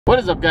What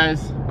is up,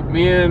 guys?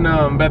 Me and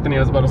Bethany,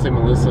 I was about to say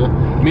Melissa.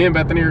 Me and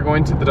Bethany are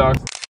going to the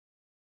dogs.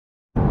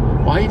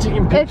 Why are you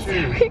taking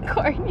pictures? It's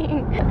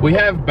recording. We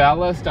have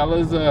Bella,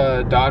 Stella's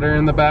daughter,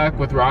 in the back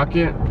with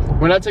Rocket.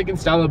 We're not taking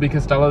Stella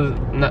because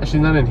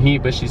she's not in heat,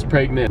 but she's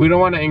pregnant. We don't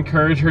want to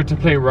encourage her to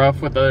play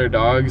rough with other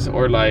dogs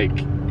or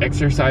like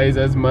exercise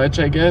as much,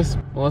 I guess.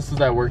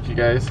 Melissa's at work, you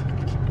guys.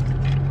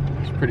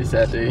 It's a pretty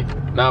sad day.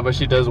 Nah, but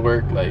she does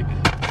work. Like,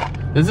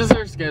 this is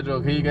her schedule,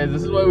 okay, you guys?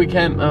 This is why we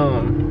can't,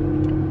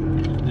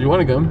 do you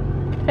want to come?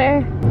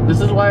 Sure. This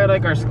is why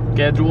like our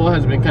schedule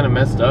has been kind of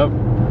messed up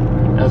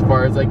as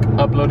far as like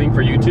uploading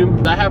for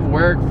YouTube. I have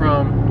work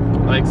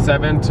from like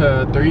 7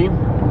 to 3,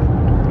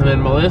 and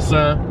then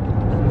Melissa,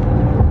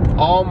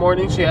 all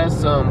morning she has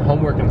some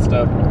homework and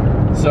stuff.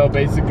 So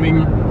basically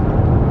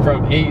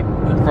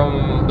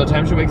from the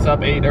time she wakes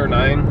up, 8 or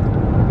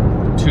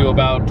 9 to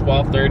about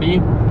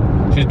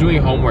 12:30, she's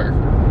doing homework.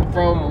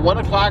 From 1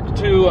 o'clock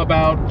to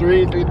about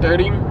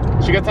 3:30,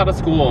 she gets out of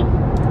school,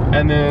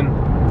 and then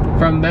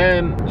from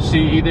then she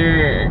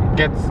either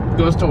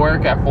goes to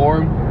work at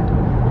 4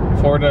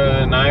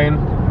 to 9,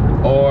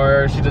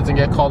 or she doesn't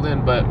get called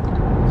in. But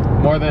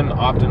more than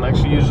often, like,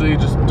 she usually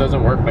just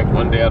doesn't work like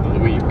one day out of the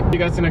week. You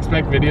guys can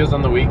expect videos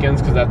on the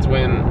weekends because that's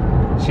when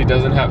she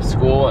doesn't have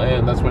school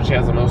and that's when she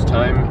has the most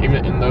time.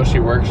 Even though she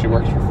works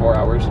for 4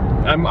 hours.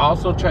 I'm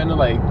also trying to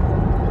like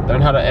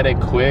learn how to edit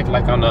quick,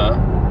 like on a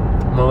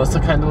Melissa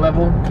kind of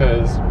level,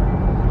 because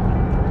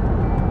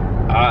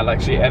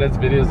like she edits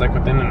videos like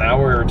within an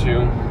hour or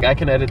two. I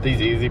can edit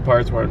these easy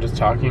parts where I'm just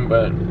talking,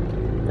 but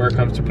where it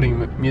comes to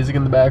putting music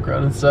in the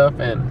background and stuff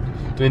and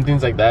doing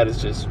things like that,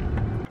 it's just,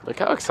 look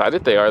how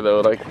excited they are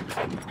though. Like,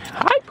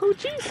 hi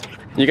poochies.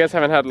 You guys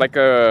haven't had like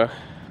a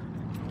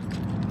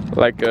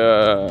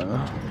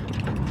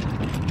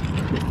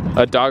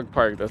dog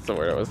park, that's the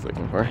word I was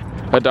looking for,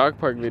 a dog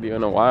park video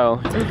in a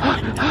while.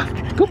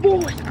 Good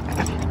boy.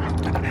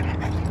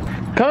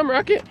 Come,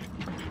 Rocket.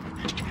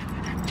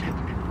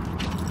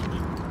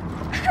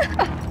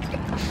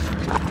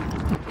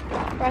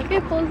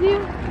 Rocket pulls you?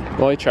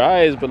 Well, he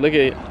tries, but look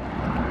at.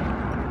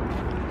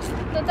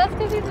 But that's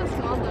because he's a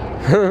small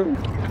dog.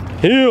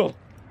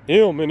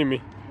 Heel,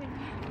 mini-me.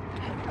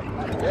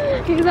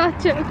 He's not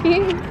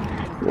joking.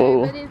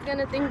 Whoa. Everybody's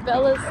gonna think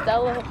Bella's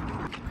Stella.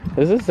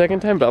 This is the second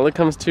time Bella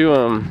comes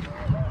to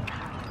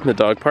the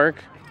dog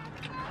park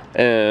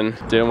and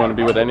didn't want to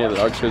be with any of the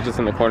dogs. She was just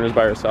in the corners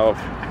by herself.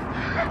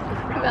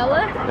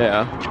 Bella?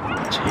 Yeah.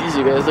 Jeez,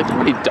 you guys, look how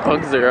many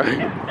dogs there are.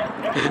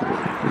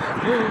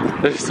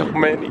 There's so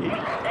many.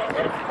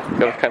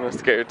 I'm kind of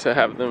scared to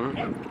have him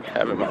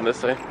on this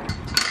side.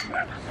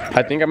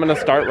 I think I'm gonna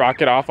start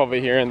Rocket off over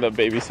here in the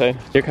baby side.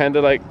 You're kind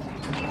of like,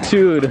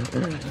 dude.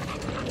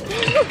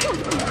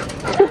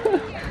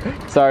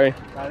 Sorry.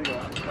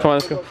 Come on,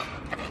 let's go.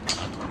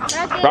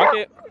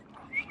 Rocket.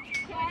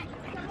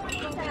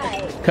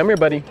 Come here,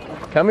 buddy.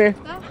 Come here.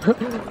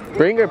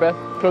 Bring her, Beth.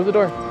 Close the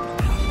door.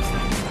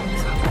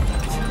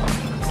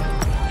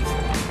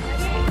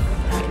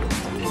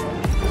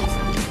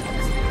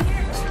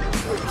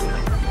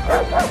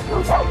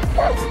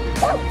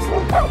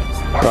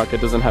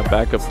 Rocket doesn't have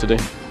backup today.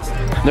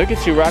 Look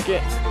at you,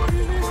 Rocket.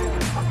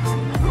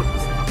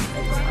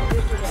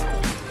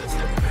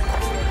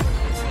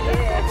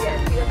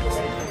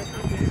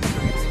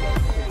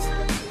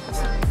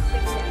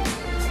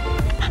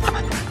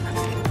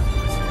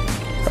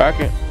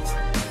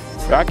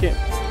 Rocket,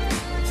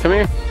 come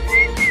here.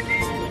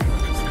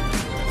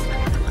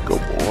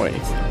 Good boy.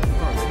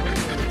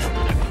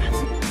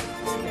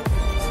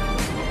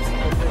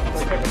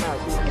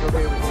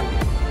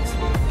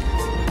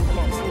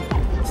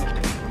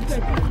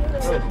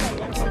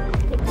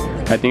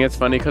 I think it's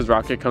funny because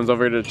Rocket comes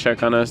over to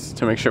check on us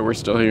to make sure we're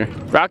still here.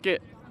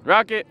 Rocket!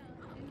 Rocket!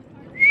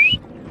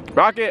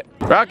 Rocket!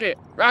 Rocket!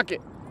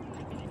 Rocket!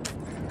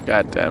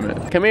 God damn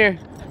it. Come here.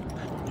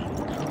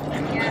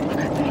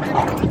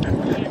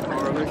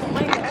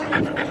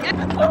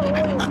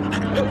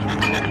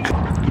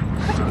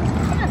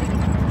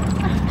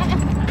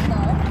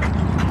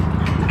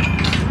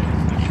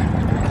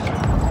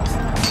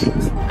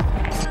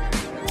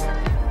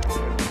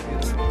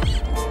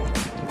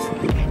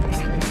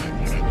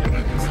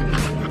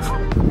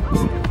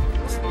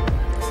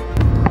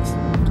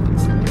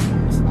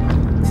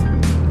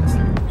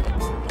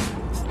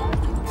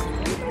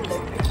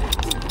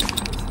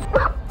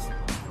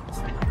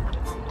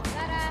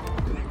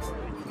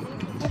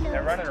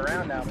 They're running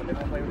around now, but they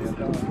don't play with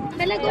the other dog.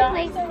 Bella, go play.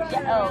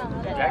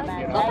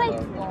 Go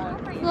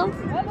play. Go.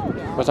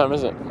 What time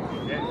is it?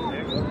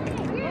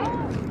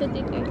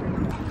 53.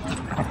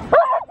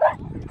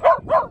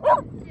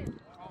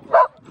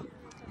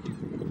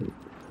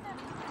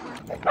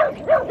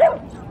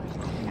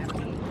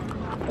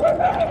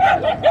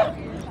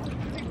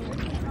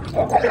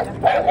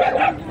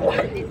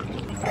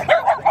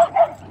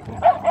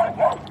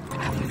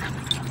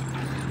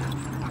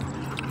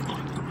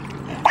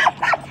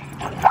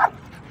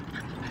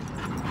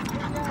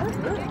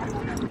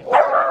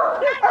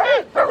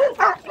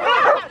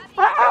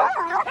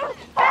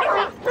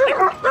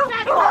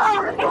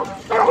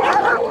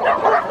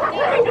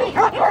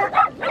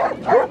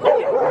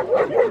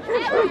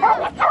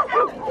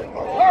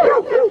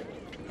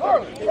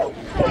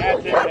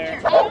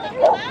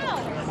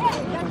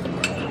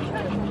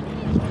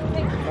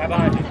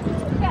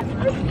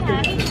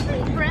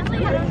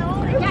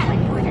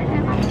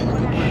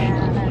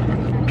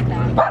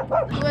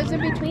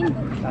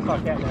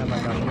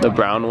 The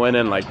brown one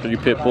and like 3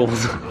 pit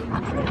bulls.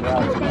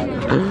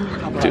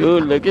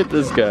 Dude, look at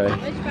this guy.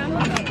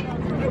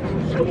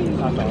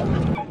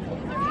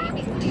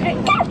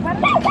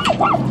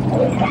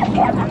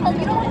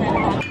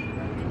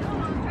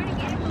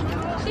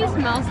 She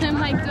smells him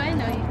like, do I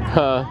know you?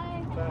 Huh.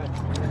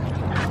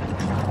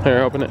 Here,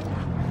 open it.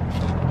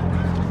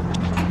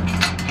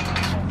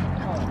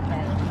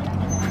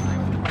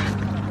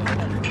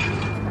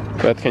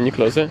 Beth, can you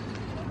close it?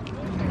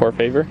 For a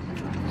favor?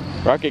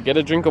 Rocket, get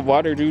a drink of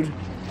water, dude.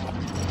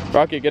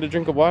 Rocket, get a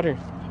drink of water.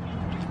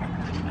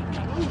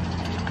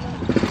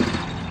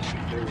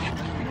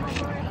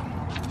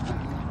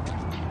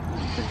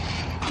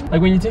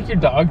 Like when you take your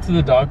dog to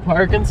the dog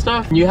park and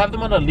stuff, you have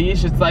them on a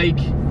leash, it's like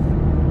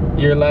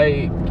you're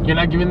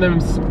not giving them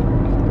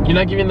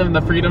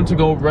the freedom to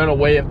go run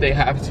away if they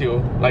have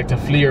to, like to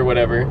flee or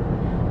whatever.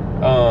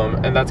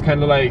 And that's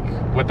kind of like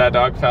what that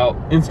dog felt.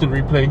 Instant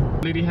replay.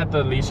 Lady had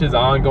the leashes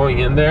on going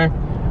in there,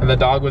 and the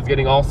dog was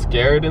getting all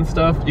scared and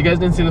stuff. You guys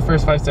didn't see the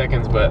first 5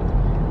 seconds, but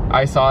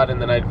I saw it,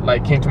 and then I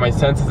like came to my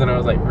senses, and I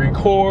was like,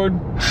 record.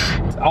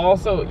 It's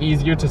also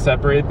easier to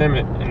separate them,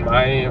 in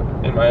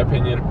my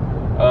opinion,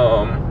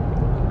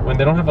 when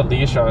they don't have a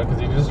leash on,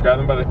 because you can just grab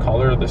them by the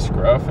collar or the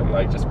scruff and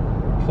like just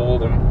pull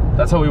them.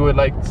 That's how we would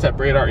like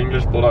separate our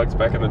English bulldogs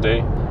back in the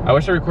day. I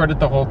wish I recorded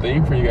the whole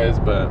thing for you guys,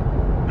 but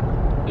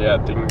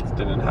yeah, things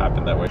didn't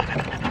happen that way.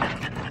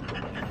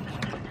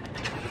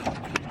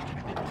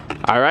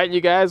 All right, you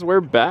guys,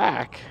 we're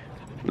back.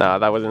 Nah,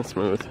 that wasn't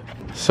smooth.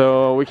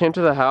 So we came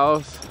to the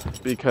house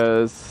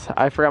because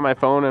I forgot my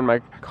phone, and my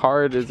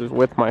card is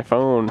with my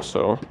phone,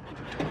 so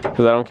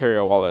because I don't carry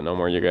a wallet no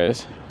more, you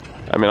guys.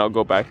 I mean, I'll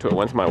go back to it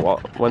once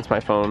my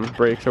phone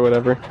breaks or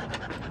whatever.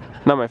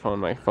 Not my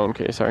phone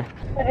case, sorry.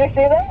 Did you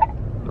see that?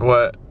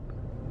 What?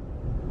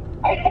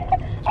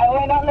 I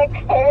went on the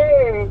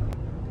curb.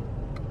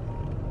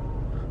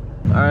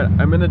 Alright,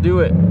 I'm gonna do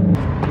it.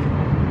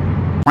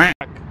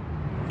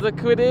 Look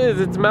who it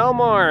is, it's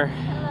Melmar.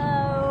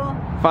 Hello.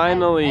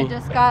 Finally. I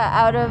just got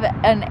out of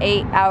an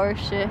 8-hour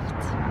shift.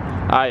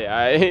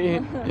 Aye.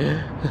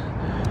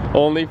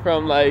 Only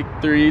from like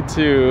 3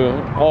 to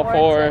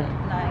 4. 9.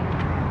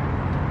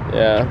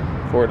 Yeah,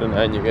 4 to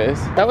 9, you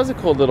guys. That was a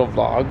cool little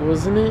vlog,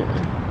 wasn't it?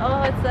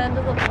 Oh, it's the end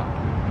of the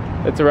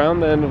vlog. It's around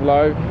the end of the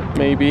vlog,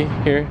 maybe,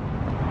 here.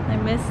 I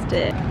missed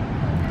it.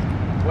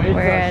 Wait,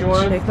 We're at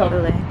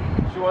Chick-fil-A.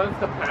 She wants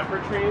to pamper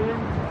train him.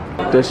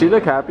 Does she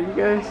look happy, you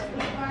guys?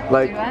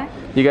 Like, Do I?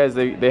 you guys,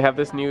 they have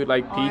this new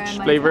like peach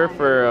flavor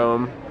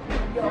for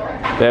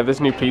they have this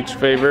new peach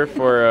flavor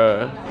for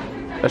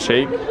a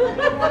shake.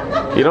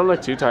 You don't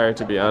look too tired,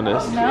 to be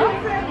honest. No?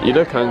 You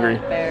look hungry.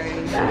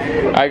 Very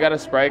bad. I got a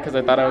Sprite because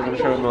I thought I was gonna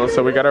show Melissa.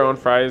 So we got our own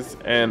fries,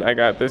 and I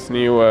got this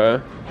new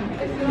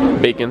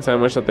bacon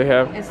sandwich that they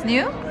have. It's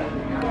new?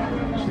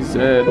 She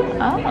said.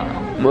 Oh.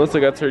 Melissa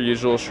got her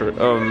usual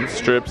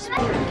strips.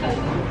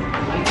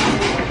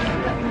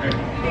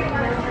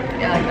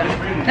 Yeah, I got it.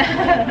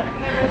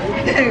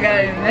 I got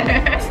it in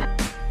there.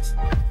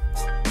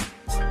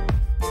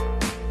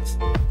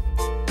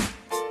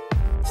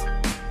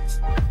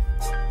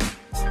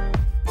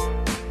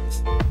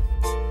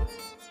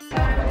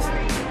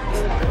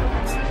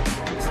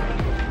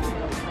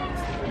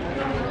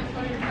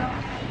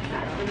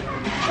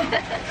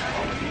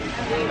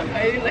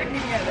 Are you looking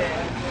at it?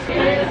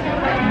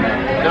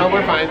 No,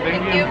 we're fine,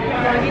 thank you.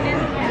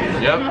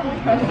 Yep.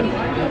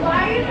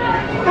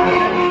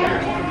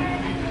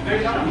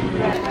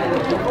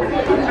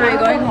 Are you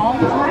going home?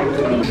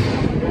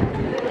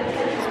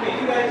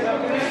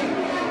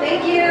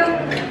 Thank you.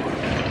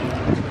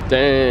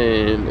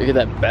 Dang, look at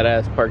that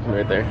badass parking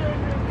right there.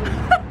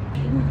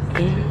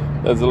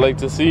 As I like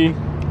to see.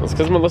 It's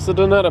because Melissa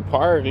doesn't know how to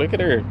park. Look at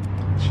her.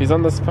 She's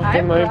on this fucking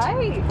I'm line.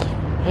 right.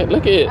 Hey,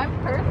 look at it. I'm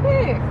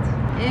perfect.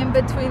 In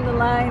between the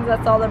lines,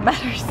 that's all that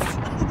matters.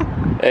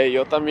 Hey,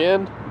 yo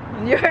también.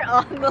 You're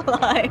on the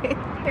line.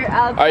 You're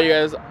out. Alright, you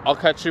guys, I'll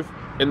catch you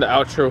in the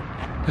outro.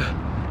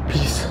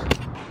 Peace.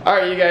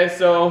 Alright, you guys,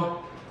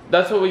 so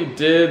that's what we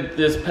did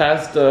this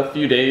past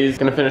few days.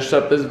 Gonna finish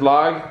up this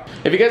vlog.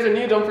 If you guys are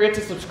new, don't forget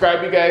to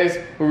subscribe, you guys.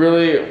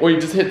 We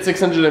just hit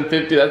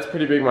 650. That's a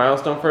pretty big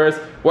milestone for us.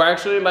 We're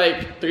actually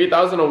like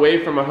 3,000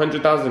 away from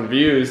 100,000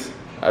 views.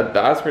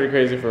 That's pretty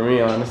crazy for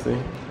me, honestly.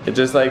 It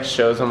just like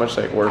shows how much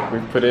like work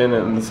we've put in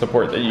and the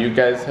support that you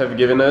guys have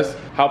given us.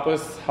 Help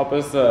us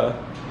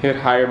hit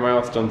higher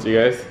milestones, you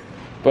guys.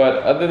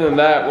 But other than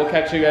that, we'll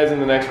catch you guys in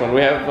the next one.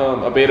 We have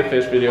a beta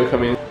fish video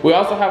coming. We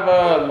also have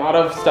a lot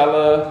of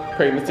Stella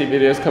pregnancy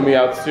videos coming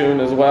out soon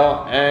as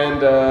well.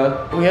 And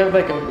we have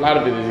like a lot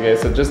of videos, you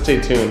guys, so just stay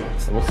tuned.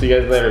 And we'll see you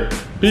guys later.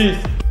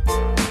 Peace.